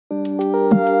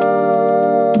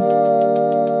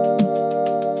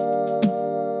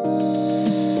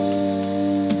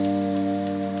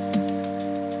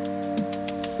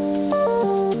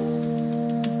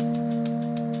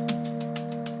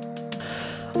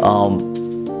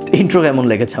Intro কেমন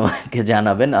লেগেছে আমাকে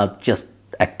জানাবেন। জাস্ট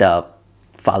একটা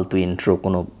ফালতু ইন্ট্রো,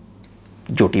 কোনো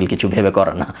জটিল কিছু ভেবে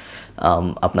করা না।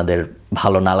 আপনাদের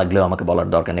ভালো না লাগলেও আমাকে বলার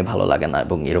দরকার নেই, ভালো লাগে না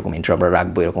এবং এরকম ইন্ট্রো আমরা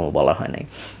রাখবো এরকমও বলা হয় নাই।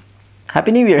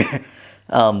 Happy new year,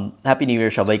 happy new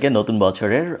year সবাইকে, নতুন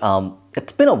বছরের।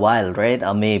 It's been a while right.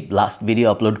 আমি লাস্ট ভিডিও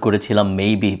আপলোড করেছিলাম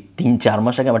মেবি 3-4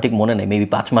 মাস আগে, আমার ঠিক মনে নেই, মেবি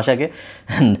 5 মাস আগে।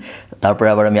 অ্যান্ড তারপরে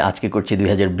আবার আমি আজকে করছি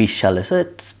 2020 সালে। So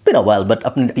it's been a while, but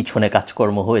আপনার পিছনে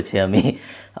কাজকর্ম হয়েছে।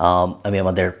 আমি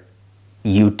আমাদের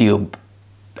ইউটিউব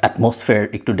অ্যাটমসফিয়ার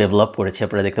একটু ডেভেলপ করেছি।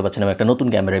 আপনারা দেখতে পাচ্ছেন আমি একটা নতুন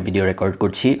ক্যামেরায় ভিডিও রেকর্ড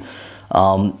করছি।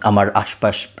 আমার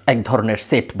আশপাশ এক ধরনের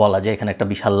সেট বলা যায়। এখানে একটা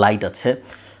বিশাল লাইট আছে,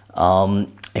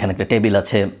 এখানে একটা টেবিল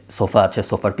আছে, সোফা আছে,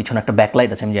 সোফার পিছনে একটা ব্যাকলাইট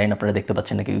আছে। আমি জানি না আপনারা দেখতে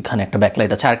পাচ্ছেন নাকি, এখানে একটা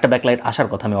ব্যাকলাইট আছে। আর একটা ব্যাকলাইট আসার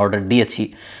কথা, আমি অর্ডার দিয়েছি।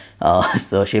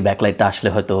 তো সেই ব্যাকলাইটটা আসলে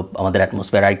হয়তো আমাদের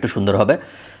অ্যাটমসফিয়ার আর একটু সুন্দর হবে।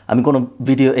 আমি কোনো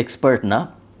ভিডিও এক্সপার্ট না,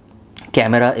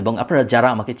 ক্যামেরা, এবং আপনারা যারা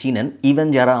আমাকে চিনেন, ইভেন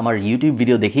যারা আমার ইউটিউব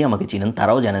ভিডিও দেখেই আমাকে চিনেন,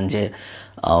 তারাও জানেন যে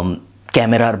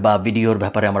ক্যামেরার বা ভিডিওর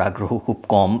ব্যাপারে আমার আগ্রহ খুব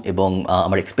কম এবং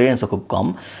আমার এক্সপিরিয়েন্সও খুব কম।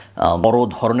 বড়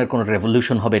ধরনের কোনো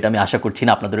রেভলিউশন হবে এটা আমি আশা করছি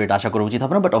না, আপনাদেরও এটা আশা করা উচিত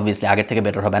হবে না, বাট অবভিয়াসলি আগের থেকে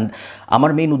বেটার হবে। অ্যান্ড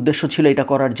আমার মেইন উদ্দেশ্য ছিল এটা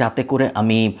করার, যাতে করে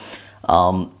আমি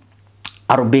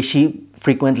আরও বেশি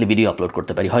ফ্রিকোয়েন্টলি ভিডিও আপলোড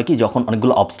করতে পারি। হয় কি, যখন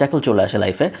অনেকগুলো অবস্ট্যাকল চলে আসে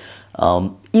লাইফে,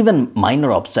 ইভেন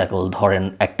মাইনর অবস্ট্যাকল, ধরেন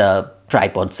একটা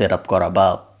ট্রাইপড সেট আপ করা বা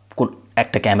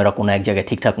একটা ক্যামেরা কোনো এক জায়গায়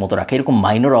ঠিকঠাক মতো রাখে, এরকম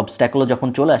মাইনর অবস্ট্যাকলও যখন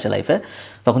চলে আসে লাইফে,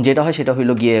 তখন যেটা হয় সেটা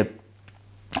হইল গিয়ে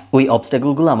ওই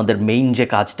অবস্ট্যাকলগুলো আমাদের মেইন যে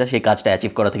কাজটা, সেই কাজটা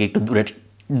অ্যাচিভ করা থেকে একটু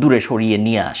দূরে সরিয়ে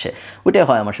নিয়ে আসে। ওইটাই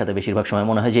হয় আমার সাথে বেশিরভাগ সময়।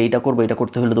 মনে হয় যে এইটা করবো, এটা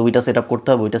করতে হলে তো ওইটা সেট আপ করতে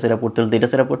হবে, ওইটা সেট আপ করতে হলে তো এটা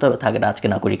সেট আপ করতে হবে, থাকে আজকে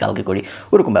না করি কালকে করি,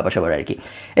 ওরকম ব্যাপার স্যাপার আর কি।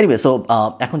 এনিওয়ে, সো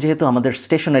এখন যেহেতু আমাদের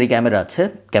স্টেশনারি ক্যামেরা আছে,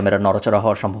 ক্যামেরার নড়াচড়া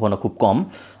হওয়ার সম্ভাবনা খুব কম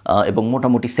এবং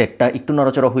মোটামুটি সেটটা একটু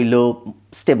নড়াচড়া হইলেও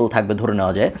স্টেবল থাকবে ধরে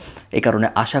নেওয়া যায়। এই কারণে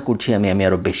আশা করছি আমি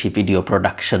আরও বেশি ভিডিও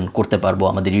প্রোডাকশন করতে পারবো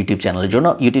আমাদের ইউটিউব চ্যানেলের জন্য।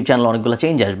 ইউটিউব চ্যানেলে অনেকগুলো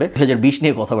চেঞ্জ আসবে। 2020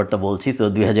 নিয়ে কথাবার্তা বলছি, সো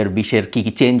 2020-এর কী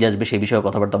কী চেঞ্জ আসবে সেই বিষয়ে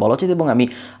কথাবার্তা বলা উচিত, এবং আমি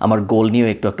আমার গোল নিয়েও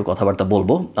একটু কথাবার্তা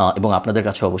বলবো এবং আপনাদের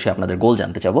কাছে অবশ্যই আপনাদের গোল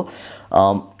জানতে চাবো।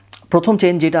 প্রথম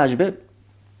চেঞ্জ যেটা আসবে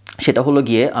সেটা হলো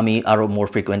গিয়ে, আমি আরও মোর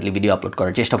ফ্রিকোয়েন্টলি ভিডিও আপলোড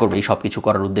করার চেষ্টা করবো। এই সব কিছু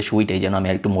করার উদ্দেশ্য ওইটাই, যেন আমি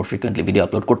আর একটু মোর ফ্রিকোয়েন্টলি ভিডিও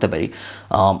আপলোড করতে পারি।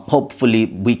 হোপফুলি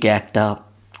উইকে একটা,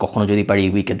 কখনো যদি পারি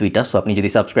উইকে 2টা। সো আপনি যদি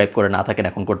সাবস্ক্রাইব করে না থাকেন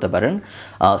এখন করতে পারেন।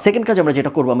 সেকেন্ড কাজ আমরা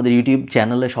যেটা করবো, আমাদের ইউটিউব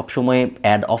চ্যানেলে সবসময়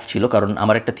অ্যাড অফ ছিল, কারণ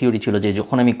আমার একটা থিওরি ছিল যে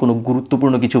যখন আমি কোনো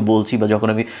গুরুত্বপূর্ণ কিছু বলছি বা যখন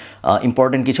আমি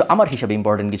ইম্পর্টেন্ট কিছু, আমার হিসাবে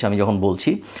ইম্পর্টেন্ট কিছু আমি যখন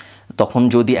বলছি, তখন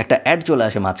যদি একটা অ্যাড চলে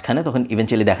আসে মাঝখানে, তখন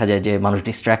ইভেনচুয়ালি দেখা যায় যে মানুষ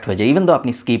ডিস্ট্র্যাক্ট হয়ে যায়। ইভেন তো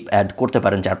আপনি স্কিপ অ্যাড করতে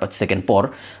পারেন 4-5 সেকেন্ড পর,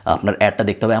 আপনার অ্যাডটা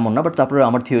দেখতে হবে এমন না। বাট তারপরে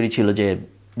আমার থিওরি ছিল যে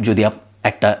যদি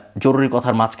একটা জরুরি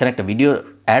কথার মাঝখানে একটা ভিডিও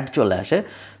অ্যাড চলে আসে,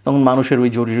 তখন মানুষের ওই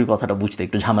জরুরি কথাটা বুঝতে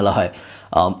একটু ঝামেলা হয়।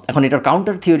 এখন এটার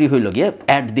কাউন্টার থিওরি হইল গিয়ে,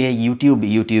 অ্যাড দিয়ে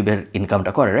ইউটিউবের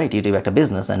ইনকামটা করে, রাইট? ইউটিউব একটা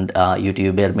বিজনেস, অ্যান্ড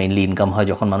ইউটিউবের মেইনলি ইনকাম হয়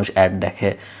যখন মানুষ অ্যাড দেখে,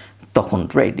 তখন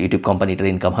রাইট ইউটিউব কোম্পানিটার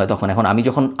ইনকাম হয় তখন। এখন আমি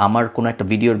যখন আমার কোনো একটা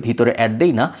ভিডিওর ভিতরে অ্যাড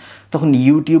দেই না, তখন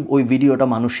ইউটিউব ওই ভিডিওটা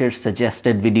মানুষের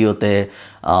সাজেস্টেড ভিডিওতে,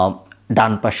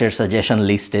 ডান পাশের সাজেশন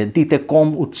লিস্টে দিতে কম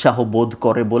উৎসাহ বোধ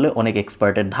করে বলে অনেক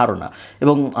এক্সপার্টের ধারণা।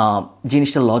 এবং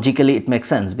জিনিসটা logically it make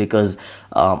sense, because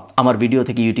আমার ভিডিও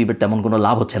থেকে ইউটিউবের তেমন কোনো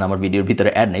লাভ হচ্ছে না, আমার ভিডিওর ভিতরে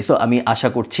অ্যাড নেই। সো আমি আশা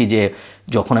করছি যে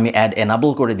যখন আমি অ্যাড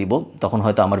এনাবল করে দিব, তখন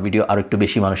হয়তো আমার ভিডিও আরও একটু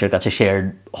বেশি মানুষের কাছে শেয়ার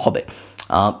হবে।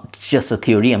 জাস্ট আ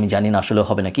থিওরি, আমি জানি না আসলে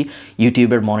হবে নাকি।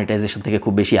 ইউটিউবের মনিটাইজেশন থেকে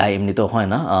খুব বেশি আয় এমনিতেও হয়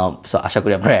না। সো আশা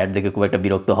করি আপনারা অ্যাড দেখে খুব একটা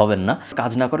বিরক্ত হবেন না।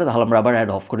 কাজ না করে তাহলে আমরা আবার অ্যাড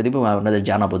অফ করে দিব এবং আপনাদের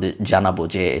জানাবো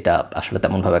যে এটা আসলে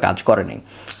তেমনভাবে কাজ করেনি।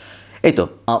 এই তো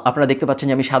আপনারা দেখতে পাচ্ছেন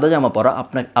যে আমি সাদা জামা পরা।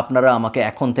 আপনারা আমাকে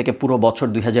এখন থেকে পুরো বছর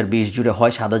 2020 জুড়ে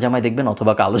হয় সাদা জামায় দেখবেন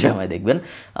অথবা কালো জামায় দেখবেন।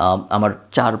 আমার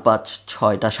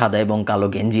 4-5-6টা সাদা এবং কালো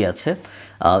গেঞ্জি আছে।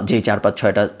 যেই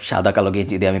 4-5-6টা সাদা কালো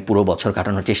গেঞ্জি দিয়ে আমি পুরো বছর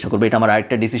কাটানোর চেষ্টা করবো। এটা আমার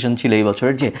আরেকটা ডিসিশন ছিল এই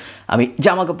বছরের, যে আমি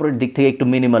জামা কাপড়ের দিক থেকে একটু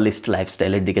মিনিমালিস্ট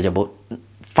লাইফস্টাইলের দিকে যাব।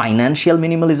 ফাইন্যান্সিয়াল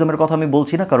মিনিমালিজমের কথা আমি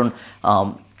বলছি না, কারণ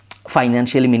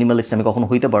ফাইন্যান্সিয়ালি মিনিমালিস্ট আমি কখনো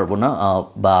হইতে পারবো না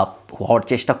বা হওয়ার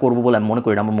চেষ্টা করবো বলে আমি মনে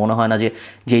করি না। আমার মনে হয় না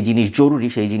যে জিনিস জরুরি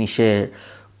সেই জিনিসের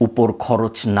উপর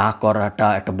খরচ না করাটা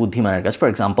একটা বুদ্ধিমানের কাজ। ফর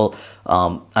এক্সাম্পল,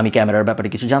 আমি ক্যামেরার ব্যাপারে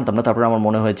কিছু জানতাম না, তারপরে আমার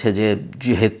মনে হয়েছে যে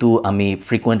যেহেতু আমি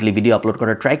ফ্রিকোয়েন্টলি ভিডিও আপলোড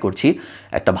করার ট্রাই করছি,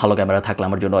 একটা ভালো ক্যামেরা থাকলে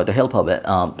আমার জন্য হয়তো হেল্প হবে।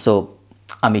 সো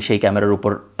আমি সেই ক্যামেরার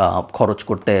উপর খরচ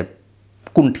করতে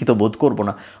কুণ্ঠিত বোধ করবো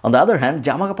না। অন দ্য আদার হ্যান্ড,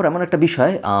 জামা কাপড় এমন একটা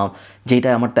বিষয় যেটা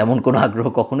আমার তেমন কোনো আগ্রহ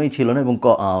কখনোই ছিল না এবং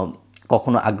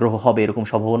কখনো আগ্রহ হবে এরকম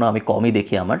সম্ভাবনা আমি কমই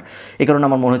দেখি আমার। এই কারণে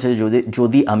আমার মনে হচ্ছে যে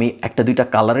যদি আমি একটা দুইটা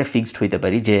কালারে ফিক্সড হইতে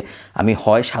পারি যে আমি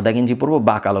হয় সাদা গেঞ্জি পরবো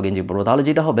বা কালো গেঞ্জি পরবো, তাহলে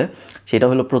যেটা হবে সেটা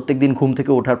হলো প্রত্যেক দিন ঘুম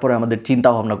থেকে ওঠার পরে আমাদের চিন্তা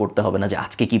ভাবনা করতে হবে না যে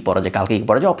আজকে কী পরা যায় কালকে কী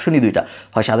পরা যায়। অপশনই দুইটা,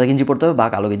 হয় সাদা গেঞ্জি পরতে হবে বা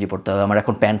কালো গেঞ্জি পরতে হবে। আমার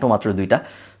এখন প্যান্টও মাত্র দুইটা,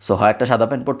 সো হয় একটা সাদা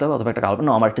প্যান্ট পরতে হবে অথবা একটা কালো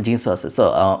প্যান্ট। আমার একটা জিন্সও আছে, সো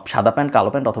সাদা প্যান্ট, কালো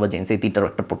প্যান্ট অথবা জিন্স, এই তিনটার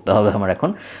একটা পরতে হবে আমার এখন।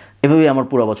 এভাবেই আমার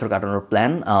পুরো বছর কাটানোর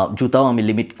প্ল্যান। জুতাও আমি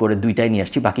লিমিট করে দুইটাই নিয়ে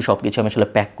আসছি, বাকি সব কিছু আমি আসলে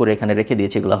প্যাক করে এখানে রেখে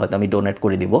দিয়েছি, এগুলো হয়তো আমি ডোনেট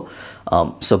করে দিব।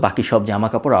 সো বাকি সব জামা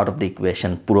কাপড় আউট অফ দ্য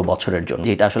ইকুয়েশন পুরো বছরের জন্য।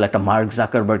 যেটা আসলে একটা মার্ক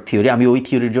জাকারবার্গ থিওরি, আমি ওই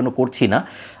থিওরির জন্য করছি না।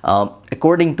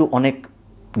 অ্যাকর্ডিং টু অনেক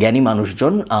জ্ঞানী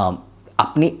মানুষজন,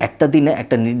 আপনি একটা দিনে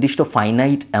একটা নির্দিষ্ট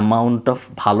ফাইনাইট অ্যামাউন্ট অফ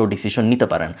ভালো ডিসিশন নিতে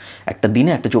পারেন। একটা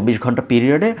দিনে একটা 24 ঘন্টা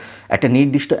পিরিয়ডে একটা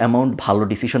নির্দিষ্ট অ্যামাউন্ট ভালো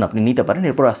ডিসিশন আপনি নিতে পারেন,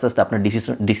 এরপর আস্তে আস্তে আপনার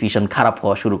ডিসিশন খারাপ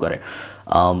হওয়া শুরু করে।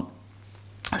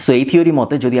 সো এই থিওরি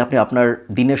মতে যদি আপনি আপনার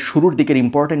দিনের শুরুর দিকের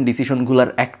ইম্পর্টেন্ট ডিসিশনগুলোর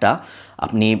একটা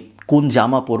আপনি কোন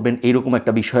জামা পরবেন এইরকম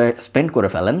একটা বিষয়ে স্পেন্ড করে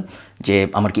ফেলেন, যে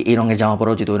আমার কি এই রঙের জামা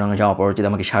পরা উচিত, ওই রঙের জামা পরা উচিত,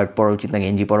 আমাকে শার্ট পরা উচিত না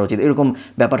গেঞ্জি পরা উচিত, এরকম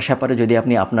ব্যাপার স্যাপারে যদি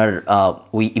আপনি আপনার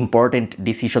ওই ইম্পর্টেন্ট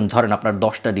ডিসিশন ধরেন, আপনার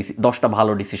 10টা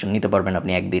ভালো ডিসিশন নিতে পারবেন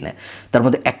আপনি একদিনে, তার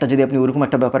মধ্যে একটা যদি আপনি ওইরকম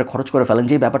একটা ব্যাপারে খরচ করে ফেলেন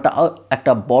যে ব্যাপারটা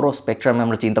একটা বড় স্পেকট্রামে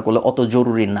আমরা চিন্তা করলে অত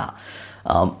জরুরি না,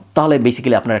 তাহলে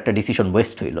বেসিক্যালি আপনার একটা ডিসিশন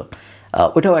ওয়েস্ট হইল।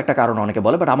 ওইটাও একটা কারণ অনেকে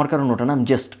বলে, বাট আমার কারণ ওটা না, আমি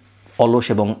জাস্ট অলস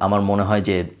এবং আমার মনে হয়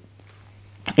যে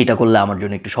এটা করলে আমার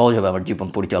জন্য একটু সহজ হবে আমার জীবন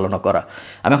পরিচালনা করা।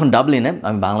 আমি এখন ডাবলিনে,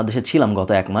 আমি বাংলাদেশে ছিলাম গত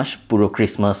 1 মাস, পুরো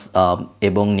ক্রিসমাস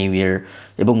এবং নিউ ইয়ার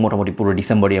এবং মোটামুটি পুরো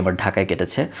ডিসেম্বরই আমার ঢাকায়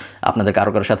কেটেছে। আপনাদের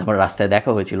কারো সাথে আমার রাস্তায়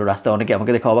দেখা হয়েছিল, রাস্তায় অনেকে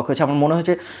আমাকে দেখে অবাক হয়েছে। আমার মনে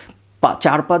হয়েছে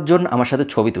 4-5 জন আমার সাথে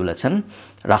ছবি তুলেছেন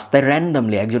রাস্তায়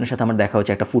র্যান্ডামলি। একজনের সাথে আমার দেখা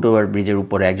হয়েছে একটা ফুটওভার ব্রিজের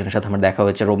উপরে, একজনের সাথে আমার দেখা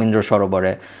হয়েছে রবীন্দ্র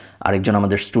সরোবরে, আরেকজন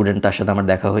আমাদের স্টুডেন্ট, তার সাথে আমার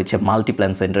দেখা হয়েছে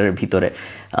মাল্টিপ্ল্যান সেন্টারের ভিতরে।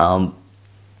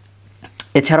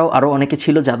 এছাড়াও আরও অনেকে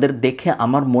ছিল যাদের দেখে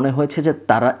আমার মনে হয়েছে যে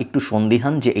তারা একটু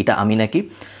সন্দিহান যে এটা আমি নাকি,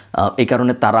 এই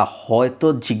কারণে তারা হয়তো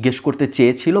জিজ্ঞেস করতে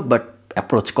চেয়েছিল বাট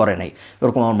অ্যাপ্রোচ করে নাই,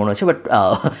 এরকম আমার মনে হয়েছে। বাট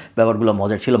ব্যাপারগুলো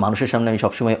মজার ছিল। মানুষের সামনে আমি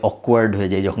সবসময় অকওয়ার্ড হয়ে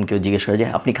যাই যখন কেউ জিজ্ঞেস করে যে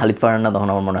আপনি খালিদ ফারহান না, তখন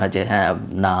আমার মনে হয় যে হ্যাঁ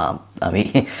না আমি।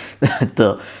 তো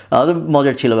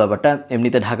মজার ছিল ব্যাপারটা।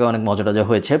 এমনিতে ঢাকায় অনেক মজা টজা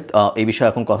হয়েছে, এই বিষয়ে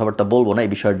এখন কথাবার্তা বলবো না,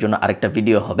 এই বিষয়ের জন্য আরেকটা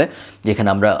ভিডিও হবে যেখানে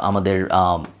আমরা আমাদের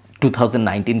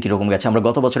 2019 কীরকম গেছে। আমরা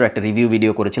গত বছর একটা রিভিউ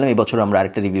ভিডিও করেছিলাম, এই বছর আমরা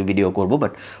আরেকটা রিভিউ ভিডিও করব,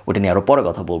 বাট ওটা নিয়ে আরও পরে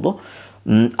কথা বলবো।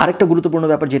 আরেকটা গুরুত্বপূর্ণ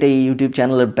ব্যাপার যেটা এই ইউটিউব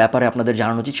চ্যানেলের ব্যাপারে আপনাদের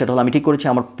জানানো উচিত, সেটা হলো আমি ঠিক করেছি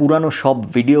আমার পুরানো সব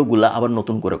ভিডিওগুলো আবার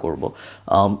নতুন করে করব।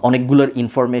 অনেকগুলোর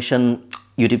ইনফরমেশন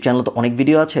ইউটিউব চ্যানেলে তো অনেক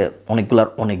ভিডিও আছে, অনেকগুলোর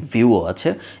অনেক ভিউও আছে,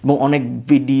 এবং অনেক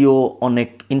ভিডিও অনেক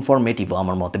ইনফরমেটিভও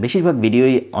আমার মতে, বেশিরভাগ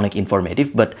ভিডিওই অনেক ইনফরমেটিভ।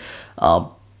 বাট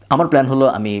আমার প্ল্যান হলো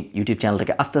আমি ইউটিউব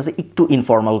চ্যানেলটাকে আস্তে আস্তে একটু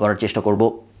ইনফর্মাল করার চেষ্টা করব,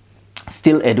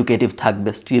 স্টিল এডুকেটিভ থাকবে,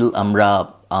 স্টিল আমরা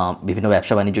বিভিন্ন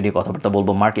ব্যবসা বাণিজ্য নিয়ে কথাবার্তা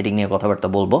বলবো, মার্কেটিং নিয়ে কথাবার্তা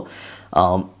বলবো,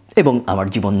 এবং আমার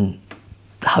জীবন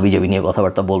হাবিজাবি নিয়ে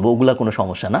কথাবার্তা বলবো, ওগুলো কোনো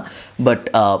সমস্যা না। বাট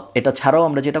এটা ছাড়াও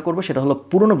আমরা যেটা করবো সেটা হলো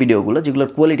পুরনো ভিডিওগুলো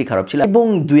যেগুলোর কোয়ালিটি খারাপ ছিল, এবং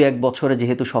 2-1 বছরে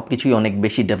যেহেতু সব কিছুই অনেক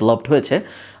বেশি ডেভেলপড হয়েছে,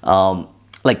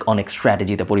 লাইক অনেক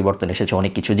স্ট্র্যাটেজিতে পরিবর্তন এসেছে,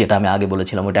 অনেক কিছু যেটা আমি আগে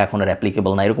বলেছিলাম ওটা এখন আর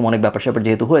অ্যাপ্লিকেবল না, এরকম অনেক ব্যাপার স্যাপার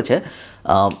যেহেতু হয়েছে,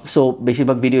 সো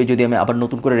বেশিরভাগ ভিডিও যদি আমি আবার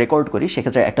নতুন করে রেকর্ড করি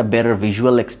সেক্ষেত্রে একটা বেটার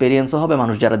ভিজুয়াল এক্সপিরিয়েন্সও হবে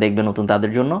মানুষ যারা দেখবে নতুন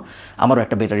তাদের জন্য, আমারও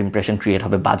একটা বেটার ইমপ্রেশন ক্রিয়েট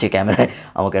হবে, বাজে ক্যামেরায়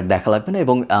আমাকে আর দেখা লাগবে না,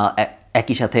 এবং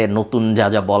একই সাথে নতুন যা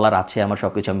যা বলার আছে আমার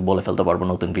সব কিছু আমি বলে ফেলতে পারবো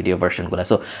নতুন ভিডিও ভার্সনগুলো।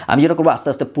 সো আমি যেটা করবো আস্তে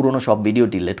আস্তে পুরোনো সব ভিডিও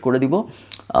ডিলিট করে দিব,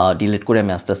 ডিলিট করে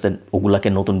আমি আস্তে আস্তে ওগুলাকে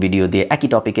নতুন ভিডিও দিয়ে একই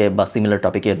টপিকে বা সিমিলার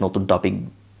টপিকে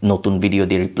নতুন ভিডিও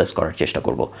দিয়ে রিপ্লেস করার চেষ্টা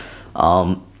করব।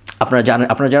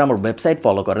 আপনারা যারা আমার ওয়েবসাইট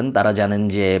ফলো করেন তারা জানেন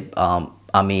যে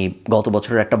আমি গত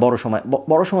বছরের একটা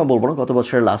বড় সময় বলবো না, গত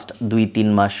বছরের লাস্ট 2-3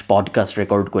 মাস পডকাস্ট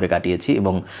রেকর্ড করে কাটিয়েছি,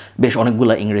 এবং বেশ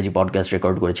অনেকগুলো ইংরেজি পডকাস্ট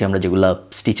রেকর্ড করেছি আমরা, যেগুলো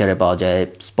স্টিচারে পাওয়া যায়,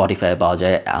 স্পটিফাইয়ে পাওয়া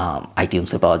যায়,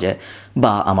 আইটিউন্সে পাওয়া যায়,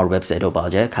 বা আমার ওয়েবসাইটেও পাওয়া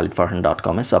যায়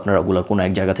khalidfarhan.com-এ। সো আপনারা ওগুলো কোনো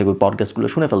এক জায়গা থেকে ওই পডকাস্টগুলো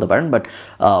শুনে ফেলতে পারেন। বাট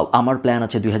আমার প্ল্যান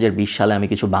আছে 2020 সালে আমি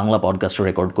কিছু বাংলা পডকাস্ট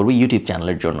রেকর্ড করবো ইউটিউব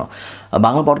চ্যানেলের জন্য।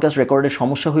 বাংলা পডকাস্ট রেকর্ডের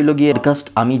সমস্যা হইল গিয়ে, পডকাস্ট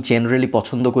আমি জেনারেলি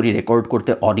পছন্দ করি রেকর্ড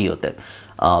করতে অডিওতে।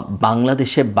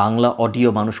 বাংলাদেশে বাংলা অডিও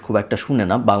মানুষ খুব একটা শুনে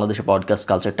না, বাংলাদেশে পডকাস্ট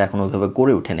কালচারটা এখন ওইভাবে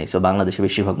গড়ে ওঠে নেই। সো বাংলাদেশে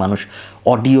বেশিরভাগ মানুষ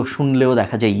অডিও শুনলেও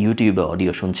দেখা যায় ইউটিউবে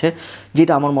অডিও শুনছে,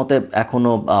 যেটা আমার মতে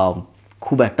এখনও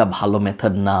খুব একটা ভালো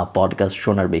মেথড না পডকাস্ট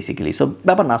শোনার বেসিক্যালি। সো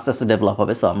ব্যাপার আস্তে আস্তে ডেভেলপ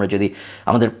হবে। সো আমরা যদি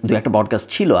আমাদের 2-1টা পডকাস্ট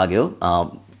ছিল আগেও,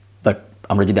 বাট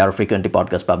আমরা যদি আরও ফ্রিকোয়েন্টলি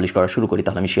পডকাস্ট পাবলিশ করা শুরু করি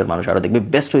তাহলে আমি শিওর মানুষ আরও দেখবে।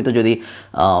 বেস্ট হইতো যদি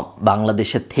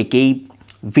বাংলাদেশের থেকেই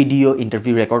ভিডিও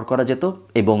ইন্টারভিউ রেকর্ড করা যেত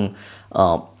এবং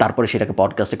তারপরে সেটাকে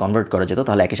পডকাস্টে কনভার্ট করা যেত,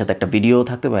 তাহলে একই সাথে একটা ভিডিও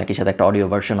থাকতো এবং একই সাথে একটা অডিও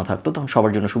ভার্সনও থাকতো, তখন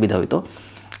সবার জন্য সুবিধা হতো।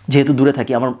 যেহেতু দূরে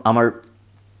থাকি, আমার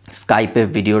স্কাইপে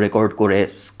ভিডিও রেকর্ড করে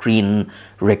স্ক্রিন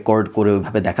রেকর্ড করে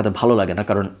ওইভাবে দেখাতে ভালো লাগে না,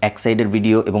 কারণ এক সাইডের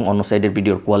ভিডিও এবং অন্য সাইডের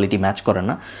ভিডিওর কোয়ালিটি ম্যাচ করে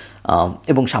না।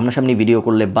 এবং সামনাসামনি ভিডিও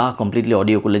করলে বা কমপ্লিটলি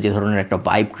অডিও করলে যে ধরনের একটা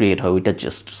ভাইব ক্রিয়েট হয়, ওইটা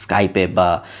জাস্ট স্কাইপে বা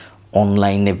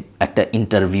অনলাইনে একটা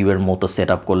ইন্টারভিউয়ের মতো সেট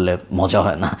আপ করলে মজা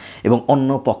হয় না, এবং অন্য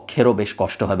পক্ষেরও বেশ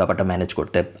কষ্ট হয় ব্যাপারটা ম্যানেজ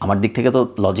করতে। আমার দিক থেকে তো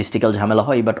লজিস্টিক্যাল ঝামেলা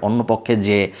হয়, বাট অন্য পক্ষে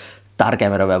যে তার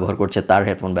ক্যামেরা ব্যবহার করছে, তার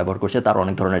হেডফোন ব্যবহার করছে, তার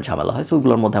অনেক ধরনের ঝামেলা হয়। সো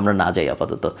ওগুলোর মধ্যে আমরা না যাই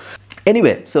আপাতত।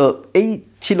 এনিওয়ে, সো এই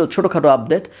ছিল ছোটোখাটো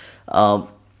আপডেট।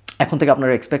 এখন থেকে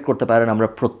আপনারা এক্সপেক্ট করতে পারেন আমরা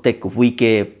প্রত্যেক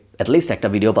উইকে অ্যাটলিস্ট একটা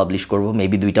ভিডিও পাবলিশ করব,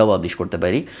 মেবি 2টাও পাবলিশ করতে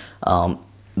পারি,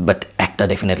 বাট একটা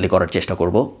ডেফিনেটলি করার চেষ্টা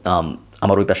করব।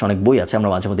 আমার ওই পাশে অনেক বই আছে, আমরা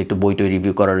মাঝে মধ্যে একটু বই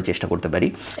রিভিউ করার চেষ্টা করতে পারি।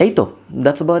 এই তো,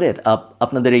 দ্যাটস অ্যাবাউট ইট।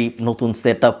 আপনাদের এই নতুন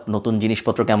সেট আপ, নতুন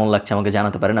জিনিসপত্র কেমন লাগছে আমাকে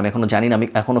জানাতে পারেন। আমি এখনও জানি না, আমি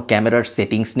এখনও ক্যামেরার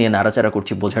সেটিংস নিয়ে নাড়াচাড়া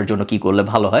করছি, বোঝার জন্য কী করলে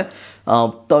ভালো হয়।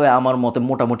 তবে আমার মতে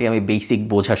মোটামুটি আমি বেসিক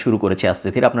বোঝা শুরু করেছি আস্তে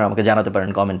ধীরে। আপনারা আমাকে জানাতে পারেন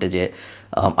কমেন্টে যে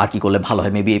আর কী করলে ভালো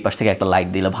হয়। মেবি এই পাশ থেকে একটা লাইট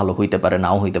দিলে ভালো হইতে পারে,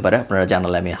 নাও হইতে পারে। আপনারা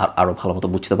জানালে আমি আরও ভালো মতো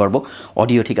বুঝতে পারবো।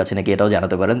 অডিও ঠিক আছে নাকি এটাও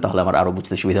জানাতে পারেন, তাহলে আমার আরও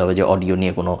বুঝতে সুবিধা হবে যে অডিও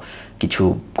নিয়ে কোনো কিছু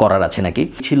করার আছে নাকি।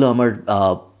 ছিল আমার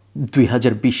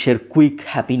 2020-এর quick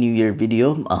happy new year video.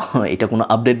 এটা কোনো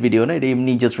আপডেট ভিডিও না, এটা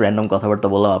এমনি জাস্ট র্যান্ডম কথাবার্তা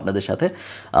বললাম আপনাদের সাথে।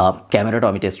 ক্যামেরাটাও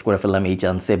আমি টেস্ট করে ফেললাম এই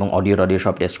চান্সে, এবং অডিও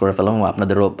সব টেস্ট করে ফেললাম। এবং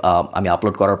আপনাদেরও আমি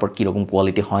আপলোড করার পর কীরকম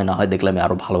কোয়ালিটি হয় না হয় দেখলে আমি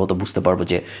আরও ভালো মতো বুঝতে পারবো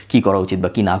যে কী করা উচিত বা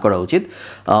কী না করা উচিত।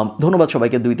 ধন্যবাদ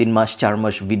সবাইকে 2-3 মাস 4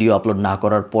 মাস ভিডিও আপলোড না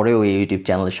করার পরেও এই ইউটিউব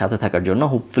চ্যানেলের সাথে থাকার জন্য।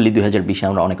 হোপফুলি 2020-এ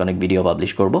আমরা অনেক ভিডিও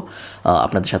পাবলিশ করবো।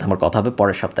 আপনাদের সাথে আমার কথা হবে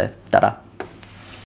পরের সপ্তাহে। টাটা।